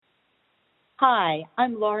Hi,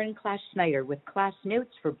 I'm Lauren Clash Snyder with Class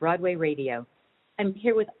Notes for Broadway Radio. I'm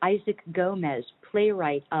here with Isaac Gomez,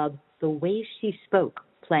 playwright of The Way She Spoke,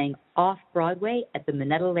 playing off-Broadway at the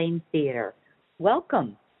Minetta Lane Theater.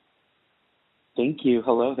 Welcome. Thank you.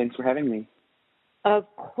 Hello. Thanks for having me. Of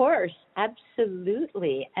course,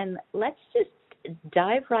 absolutely. And let's just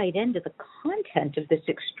dive right into the content of this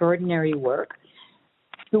extraordinary work.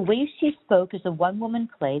 The Way She Spoke is a one-woman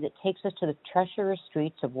play that takes us to the treacherous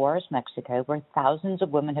streets of Juarez, Mexico, where thousands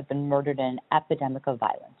of women have been murdered in an epidemic of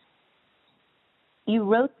violence. You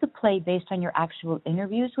wrote the play based on your actual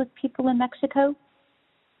interviews with people in Mexico.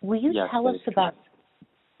 Will you tell us about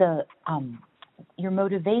your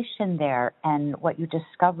motivation there and what you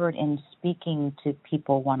discovered in speaking to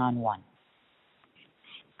people one-on-one?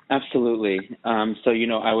 Absolutely. I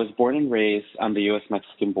was born and raised on the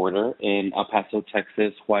U.S.-Mexican border in El Paso,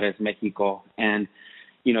 Texas, Juarez, Mexico. And,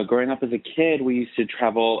 growing up as a kid, we used to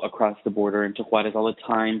travel across the border into Juarez all the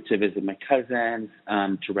time to visit my cousins,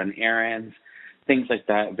 to run errands, things like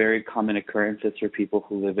that, very common occurrences for people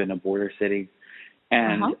who live in a border city.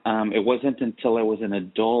 And it wasn't until I was an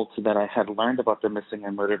adult that I had learned about the missing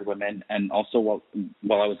and murdered women, and also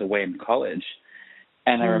while I was away in college.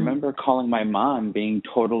 And I remember calling my mom, being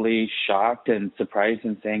totally shocked and surprised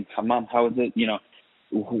and saying, Mom, how is it,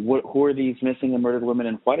 who are these missing and murdered women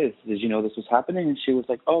and Juarez? Did you know this was happening? And she was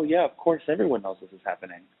like, oh, yeah, of course, everyone knows this is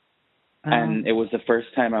happening. And it was the first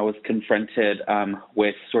time I was confronted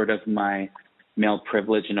with sort of my male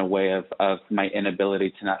privilege in a way of my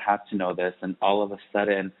inability to not have to know this. And all of a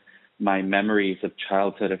sudden, my memories of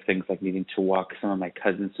childhood of things like needing to walk some of my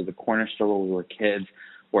cousins to the corner store when we were kids,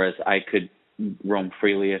 whereas I could roam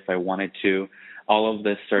freely if I wanted to. All of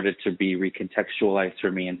this started to be recontextualized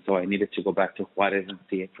for me, and so I needed to go back to Juarez and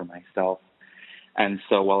see it for myself. And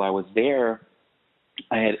so while I was there,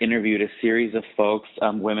 I had interviewed a series of folks,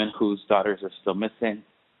 women whose daughters are still missing,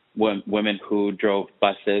 women who drove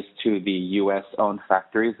buses to the U.S.-owned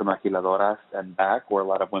factories, the maquiladoras, and back, where a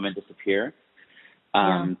lot of women disappear,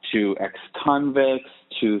 to ex-convicts,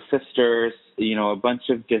 to sisters, a bunch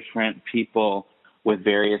of different people with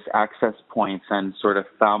various access points, and sort of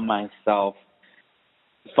found myself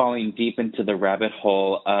falling deep into the rabbit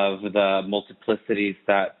hole of the multiplicities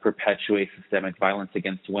that perpetuate systemic violence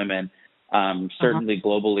against women, certainly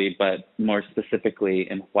globally, but more specifically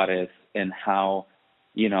in Juarez, and how,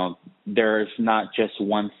 there's not just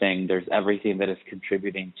one thing, there's everything that is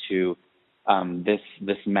contributing to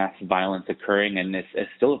this mass violence occurring, and is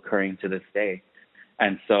still occurring to this day.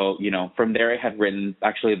 And so, from there I had written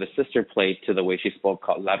actually the sister play to The Way She Spoke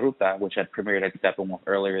called La Ruta, which had premiered at Steppenwolf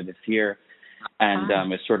earlier this year.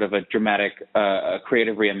 And it's sort of a dramatic,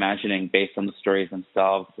 creative reimagining based on the stories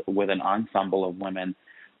themselves with an ensemble of women,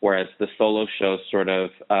 whereas the solo show sort of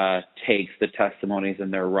takes the testimonies in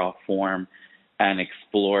their raw form and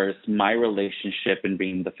explores my relationship in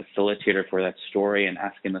being the facilitator for that story and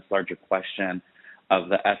asking this larger question of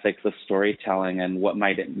the ethics of storytelling and what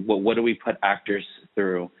do we put actors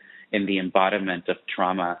through in the embodiment of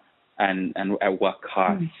trauma, and at what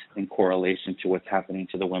cost in correlation to what's happening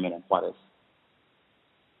to the women in Juarez.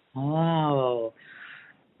 Oh,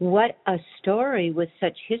 what a story with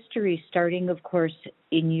such history, starting, of course,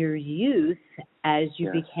 in your youth as you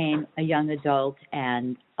became a young adult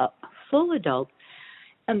and a full adult.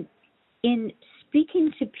 In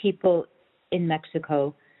speaking to people in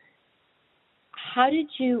Mexico, how did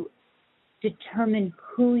you determine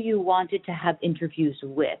who you wanted to have interviews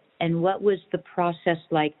with, and what was the process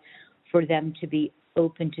like for them to be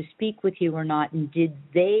open to speak with you or not, and did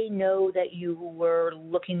they know that you were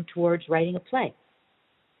looking towards writing a play?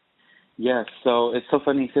 Yes, so it's so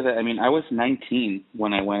funny you say that. I mean, I was 19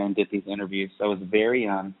 when I went and did these interviews. I was very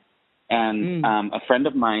young. And a friend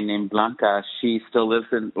of mine named Blanca, she still lives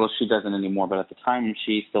she doesn't anymore, but at the time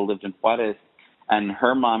she still lived in Juarez. And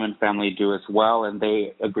her mom and family do as well, and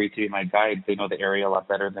they agreed to be my guide. They know the area a lot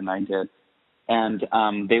better than I did. And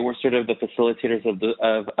they were sort of the facilitators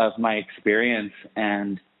of my experience.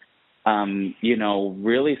 And,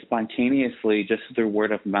 really spontaneously, just through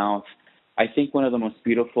word of mouth, I think one of the most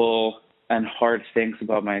beautiful and hard things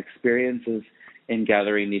about my experiences in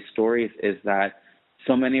gathering these stories is that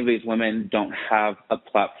so many of these women don't have a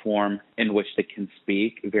platform in which they can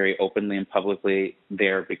speak very openly and publicly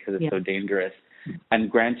there because it's so dangerous. And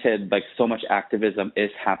granted, so much activism is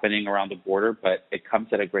happening around the border, but it comes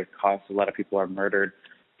at a great cost. A lot of people are murdered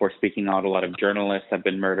for speaking out. A lot of journalists have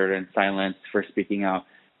been murdered and silenced for speaking out.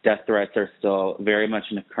 Death threats are still very much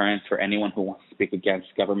an occurrence for anyone who wants to speak against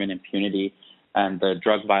government impunity and the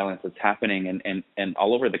drug violence that's happening and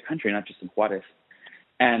all over the country, not just in Juarez.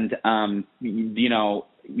 And,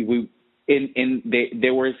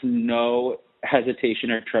 there was no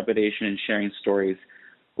hesitation or trepidation in sharing stories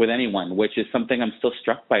with anyone, which is something I'm still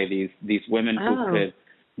struck by, these women who could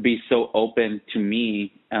be so open to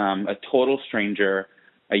me, a total stranger,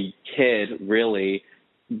 a kid really,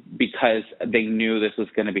 because they knew this was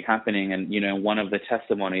going to be happening. And, one of the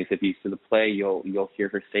testimonies, if you see the play, you'll hear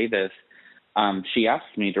her say this. She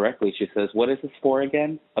asked me directly, she says, "What is this for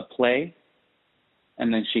again? A play?"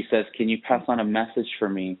 And then she says, "Can you pass on a message for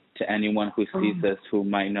me to anyone who sees this, who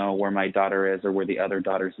might know where my daughter is or where the other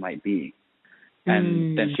daughters might be?"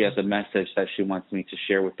 And then she has a message that she wants me to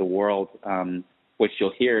share with the world, which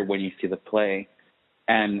you'll hear when you see the play.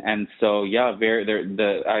 And so, yeah,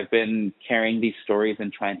 I've been carrying these stories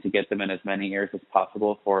and trying to get them in as many ears as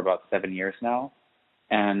possible for about 7 years now.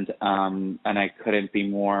 And I couldn't be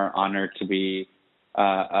more honored to be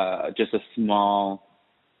just a small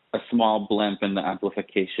blimp in the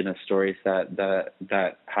amplification of stories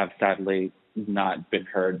that have sadly not been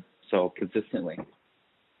heard so consistently.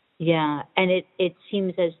 Yeah, and it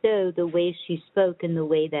seems as though the way she spoke and the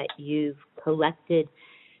way that you've collected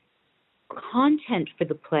content for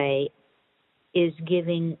the play is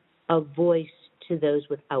giving a voice to those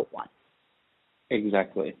without one.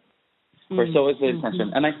 Exactly. Or so is the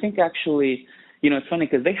intention. And I think actually, it's funny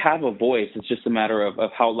because they have a voice. It's just a matter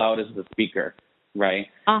of how loud is the speaker, right?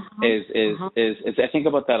 I think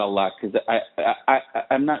about that a lot because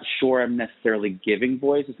I'm not sure I'm necessarily giving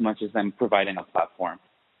voice as much as I'm providing a platform.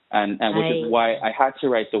 And which is why I had to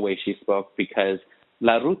write the way she spoke, because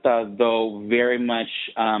La Ruta, though very much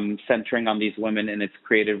centering on these women in its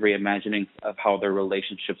creative reimagining of how their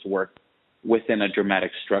relationships work within a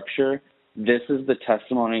dramatic structure, this is the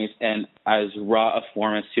testimonies in as raw a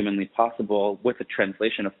form as humanly possible, with a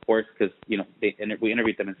translation, of course, because we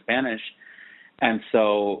interviewed them in Spanish, and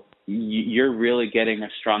so you're really getting a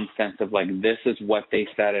strong sense of like this is what they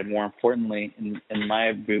said, and more importantly, in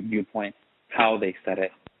my viewpoint, how they said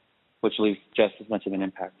it, which leaves just as much of an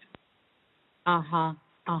impact.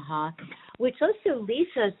 Which also leads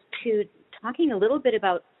us to talking a little bit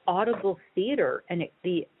about Audible Theater and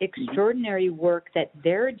the extraordinary work that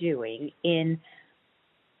they're doing in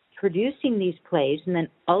producing these plays and then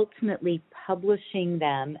ultimately publishing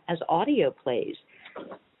them as audio plays.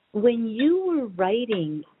 When you were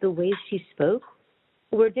writing The Way She Spoke,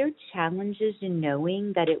 were there challenges in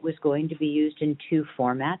knowing that it was going to be used in two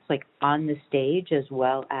formats, like on the stage as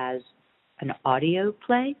well as an audio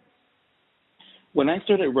play? When I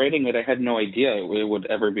started writing it, I had no idea it would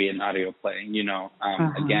ever be an audio play.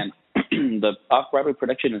 Again, the Off-Broadway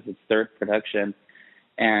production is its third production,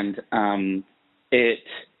 and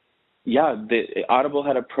Audible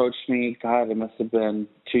had approached me. God, it must have been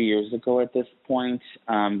 2 years ago at this point.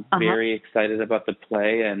 Very excited about the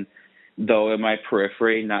play, and though in my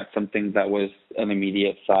periphery, not something that was an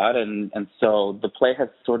immediate thought, and so the play has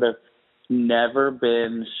sort of never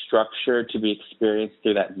been structured to be experienced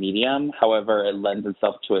through that medium. However, it lends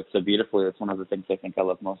itself to it so beautifully. That's one of the things I think I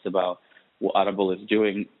love most about what Audible is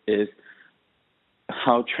doing, is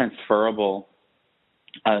how transferable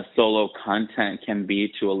solo content can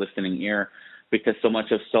be to a listening ear, because so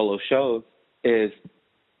much of solo shows is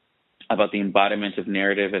about the embodiment of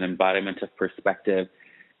narrative and embodiment of perspective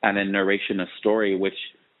and a narration of story, which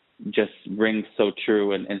just rings so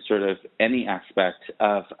true in sort of any aspect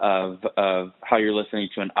of how you're listening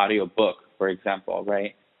to an audio book, for example,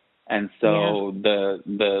 right? And so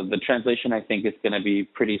the translation, I think, is going to be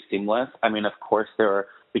pretty seamless. I mean, of course,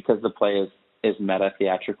 because the play is meta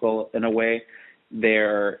theatrical in a way,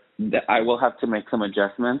 I will have to make some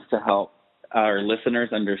adjustments to help our listeners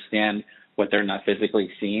understand what they're not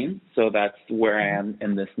physically seeing. So that's where I am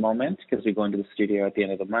in this moment, because we go into the studio at the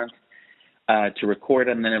end of the month to record,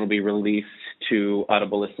 and then it'll be released to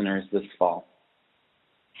Audible listeners this fall.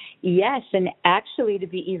 Yes, and actually, to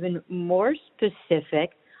be even more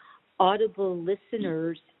specific, Audible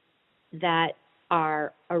listeners that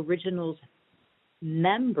are Originals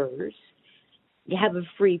members have a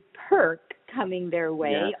free perk coming their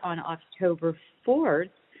way on October 4th,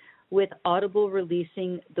 with Audible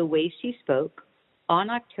releasing The Way She Spoke on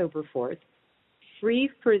October 4th, free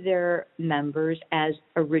for their members as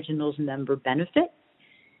Originals member benefit,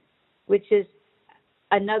 which is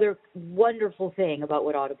another wonderful thing about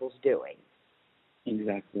what Audible's doing.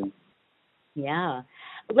 Exactly. Yeah.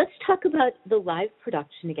 Let's talk about the live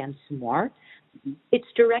production again some more. It's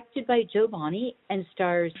directed by Joe Bonney and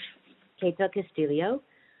stars Keita Castillo.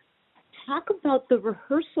 Talk about the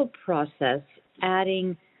rehearsal process,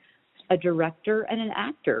 adding a director and an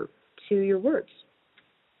actor to your works.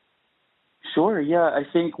 Sure, yeah. I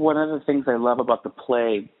think one of the things I love about the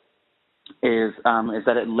play is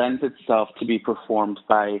that it lends itself to be performed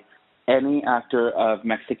by any actor of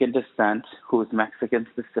Mexican descent who is Mexican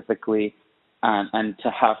specifically, and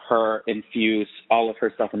to have her infuse all of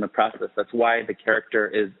herself in the process. That's why the character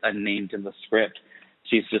is unnamed in the script.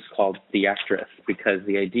 She's just called the actress, because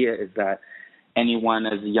the idea is that anyone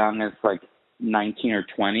as young as like 19 or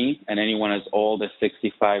 20 and anyone as old as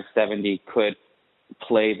 65, 70 could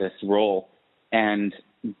play this role. And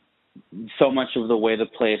so much of the way the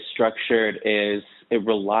play is structured is it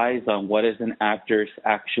relies on what is an actor's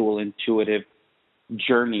actual intuitive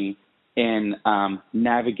journey in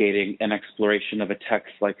navigating an exploration of a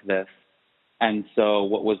text like this. And so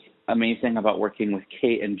what was amazing about working with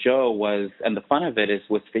Kate and Joe was, and the fun of it is,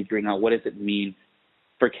 was figuring out what does it mean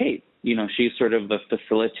for Kate. You know, she's sort of the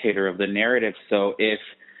facilitator of the narrative. So if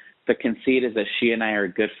the conceit is that she and I are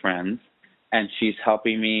good friends, and she's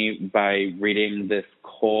helping me by reading this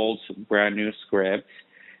cold, brand new script,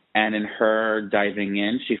 and in her diving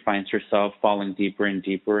in, she finds herself falling deeper and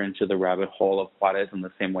deeper into the rabbit hole of Juarez in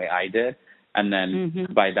the same way I did. And then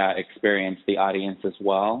by that experience, the audience as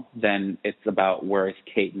well, then it's about where is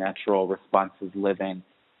Kate natural responses living,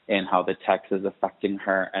 and how the text is affecting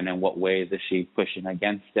her, and in what ways is she pushing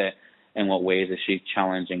against it, in what ways is she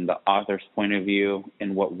challenging the author's point of view,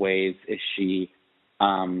 in what ways is she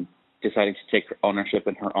deciding to take ownership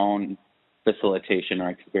in her own facilitation or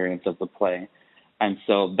experience of the play. And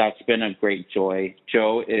so that's been a great joy.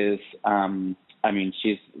 Jo is,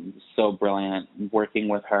 she's so brilliant. Working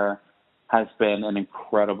with her has been an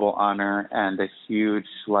incredible honor and a huge,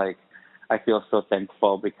 I feel so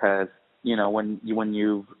thankful because, you know, when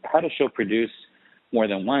you've had a show produced more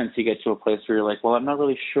than once, you get to a place where you're like, well, I'm not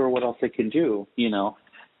really sure what else I can do, you know.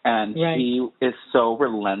 And right. She is so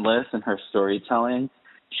relentless in her storytelling.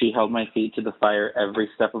 She held my feet to the fire every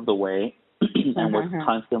step of the way and was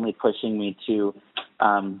constantly pushing me to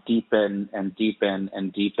deepen and deepen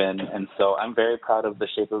and deepen. And so I'm very proud of the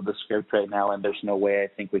shape of the script right now, and there's no way I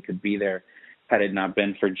think we could be there had it not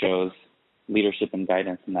been for Joe's leadership and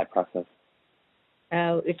guidance in that process.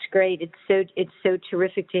 Oh, it's great. It's so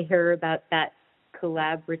terrific to hear about that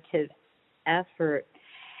collaborative effort.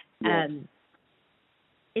 Yes.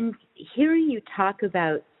 In hearing you talk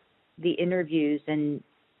about the interviews and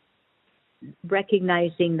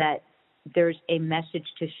recognizing that there's a message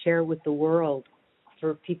to share with the world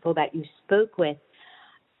for people that you spoke with,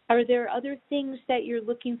 are there other things that you're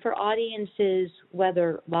looking for audiences,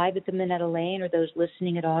 whether live at the Minetta Lane or those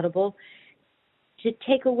listening at Audible, to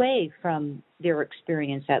take away from their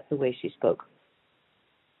experience at the way she spoke?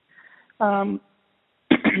 I'm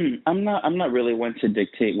not really one to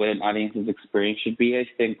dictate what an audience's experience should be. I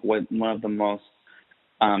think one of the most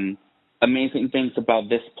amazing things about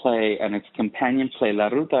this play and its companion play, La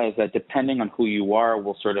Ruta, is that depending on who you are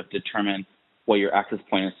will sort of determine what your access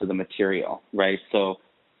point is to the material, right? So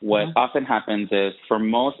what often happens is for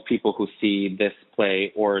most people who see this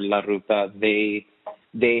play or La Ruta, they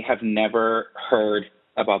have never heard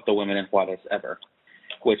about the women in Juarez ever,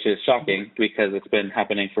 which is shocking because it's been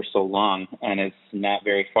happening for so long and it's not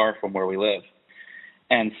very far from where we live.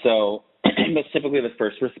 And so that's typically the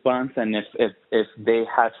first response, and if they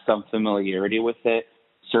have some familiarity with it,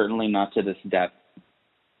 certainly not to this depth.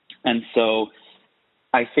 And so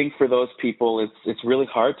I think for those people, it's really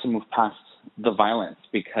hard to move past the violence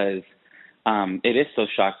because it is so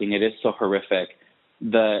shocking, it is so horrific.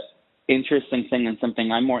 The interesting thing, and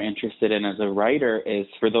something I'm more interested in as a writer, is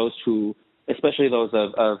for those who, especially those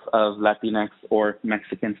of Latinx or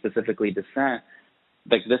Mexican specifically descent,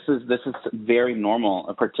 like this is very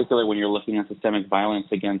normal, particularly when you're looking at systemic violence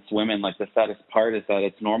against women. Like the saddest part is that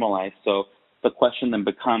it's normalized. So the question then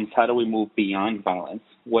becomes, how do we move beyond violence?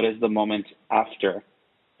 What is the moment after?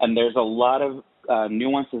 And there's a lot of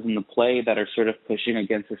nuances in the play that are sort of pushing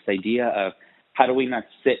against this idea of how do we not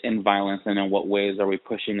sit in violence, and in what ways are we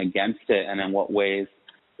pushing against it, and in what ways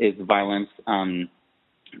is violence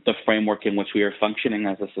the framework in which we are functioning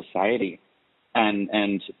as a society,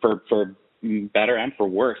 and for better and for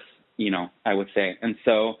worse, you know, I would say. And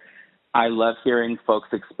so I love hearing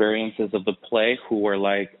folks' experiences of the play who were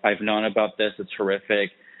like, I've known about this, it's horrific.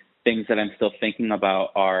 Things that I'm still thinking about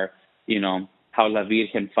are, you know, how La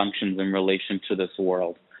Virgen functions in relation to this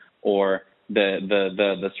world, or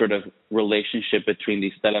the sort of relationship between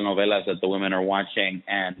these telenovelas that the women are watching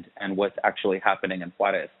and what's actually happening in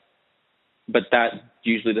Juarez. But that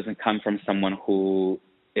usually doesn't come from someone who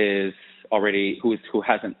hasn't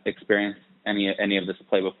experienced any of this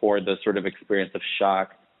play before. The sort of experience of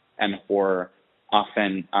shock and horror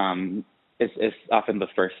often is often the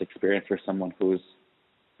first experience for someone who's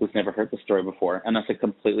never heard the story before, and that's a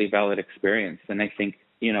completely valid experience. And I think,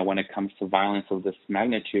 you know, when it comes to violence of this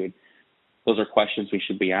magnitude, those are questions we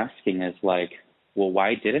should be asking: is like, well,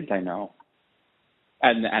 why didn't I know?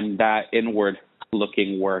 And that inward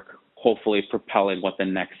looking work hopefully propelling what the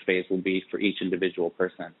next phase will be for each individual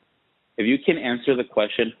person. If you can answer the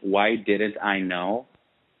question, why didn't I know?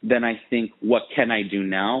 Then I think what can I do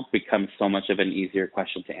now becomes so much of an easier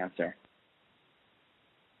question to answer.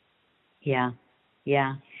 Yeah.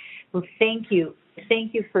 Yeah. Well, thank you.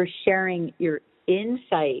 Thank you for sharing your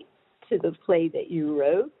insight to the play that you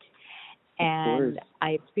wrote. And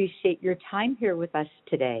I appreciate your time here with us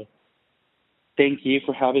today. Thank you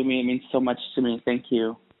for having me. It means so much to me. Thank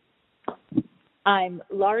you. I'm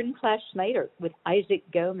Lauren Clash-Schneider with Isaac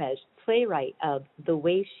Gomez, playwright of The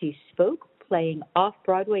Way She Spoke, playing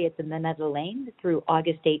off-Broadway at the Minetta Lane through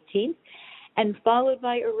August 18th, and followed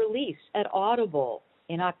by a release at Audible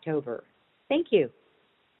in October. Thank you.